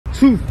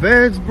Two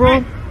feds,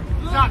 bro.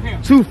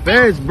 Two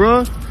feds,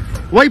 bro.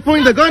 Why you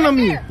pointing the gun on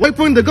me? Why you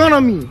pointing the gun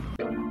on me?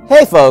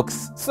 Hey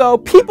folks, so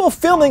people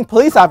filming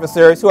police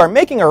officers who are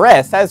making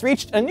arrests has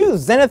reached a new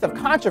zenith of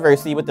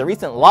controversy with the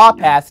recent law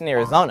passed in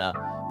Arizona.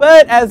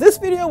 But as this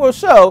video will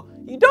show,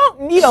 you don't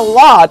need a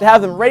law to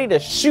have them ready to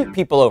shoot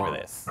people over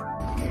this.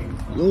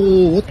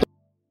 Yo, what the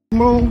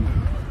bro?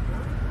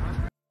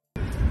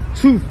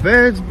 Two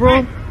feds,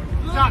 bro.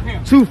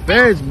 Two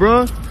feds,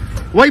 bro.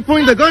 Why you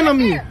pointing the gun on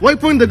me? Why you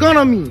pointing the gun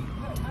on me?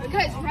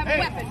 Because you have a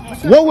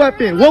weapon. What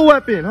weapon? What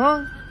weapon,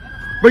 huh?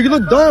 Bro, you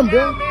look dumb,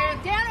 bro.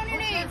 Down on your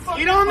knees.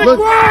 Get on the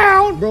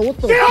ground! Bro, what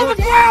the Get on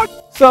the ground!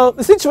 So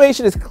the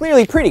situation is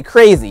clearly pretty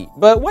crazy,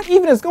 but what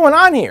even is going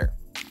on here?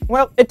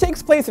 Well, it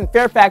takes place in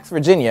Fairfax,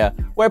 Virginia,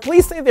 where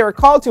police say they were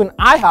called to an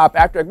IHOP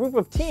after a group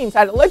of teens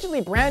had allegedly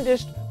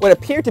brandished what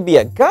appeared to be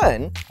a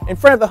gun in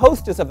front of the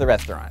hostess of the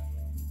restaurant.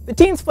 The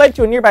teens fled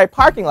to a nearby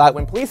parking lot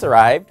when police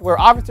arrived, where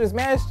officers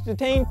managed to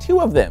detain two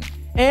of them,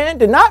 and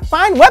did not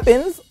find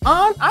weapons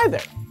on either.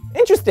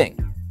 Interesting.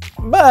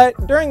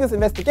 But during this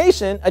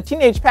investigation, a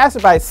teenage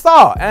passerby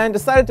saw and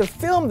decided to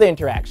film the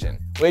interaction,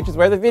 which is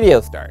where the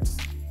video starts.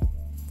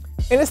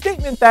 In a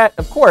statement that,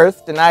 of course,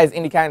 denies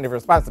any kind of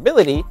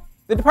responsibility,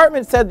 the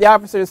department said the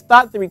officers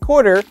thought the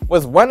recorder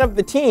was one of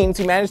the teens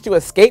who managed to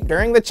escape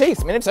during the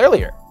chase minutes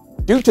earlier.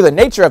 Due to the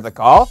nature of the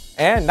call,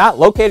 and not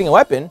locating a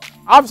weapon,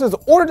 officers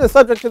ordered the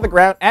subject to the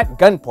ground at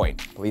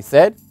gunpoint, police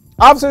said.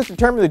 Officers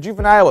determined the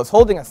juvenile was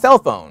holding a cell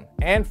phone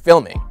and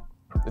filming.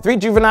 The three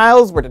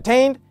juveniles were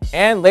detained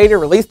and later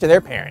released to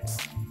their parents.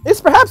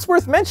 It's perhaps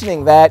worth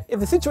mentioning that if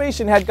the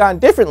situation had gone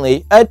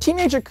differently, a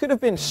teenager could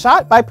have been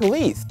shot by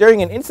police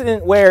during an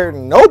incident where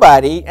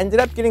nobody ended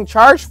up getting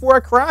charged for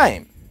a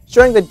crime,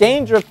 showing the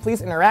danger of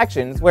police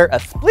interactions where a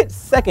split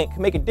second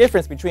can make a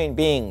difference between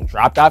being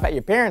dropped off at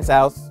your parents'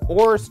 house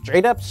or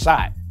straight up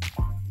shot.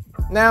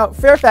 Now,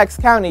 Fairfax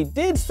County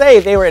did say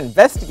they were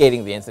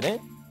investigating the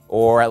incident,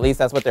 or at least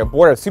that's what their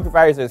Board of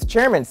Supervisors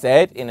chairman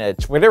said in a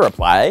Twitter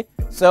reply,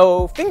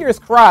 so fingers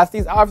crossed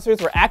these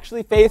officers will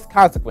actually face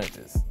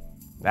consequences.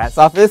 That's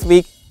all for this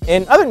week.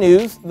 In other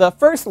news, the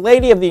First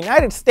Lady of the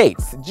United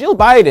States, Jill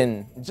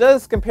Biden,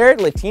 just compared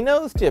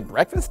Latinos to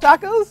breakfast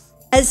tacos?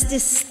 As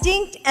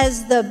distinct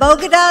as the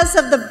Bogotas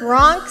of the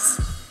Bronx,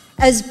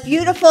 as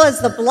beautiful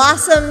as the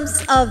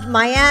blossoms of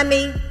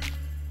Miami,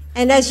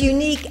 and as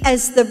unique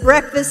as the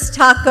breakfast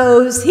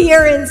tacos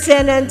here in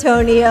San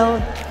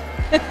Antonio.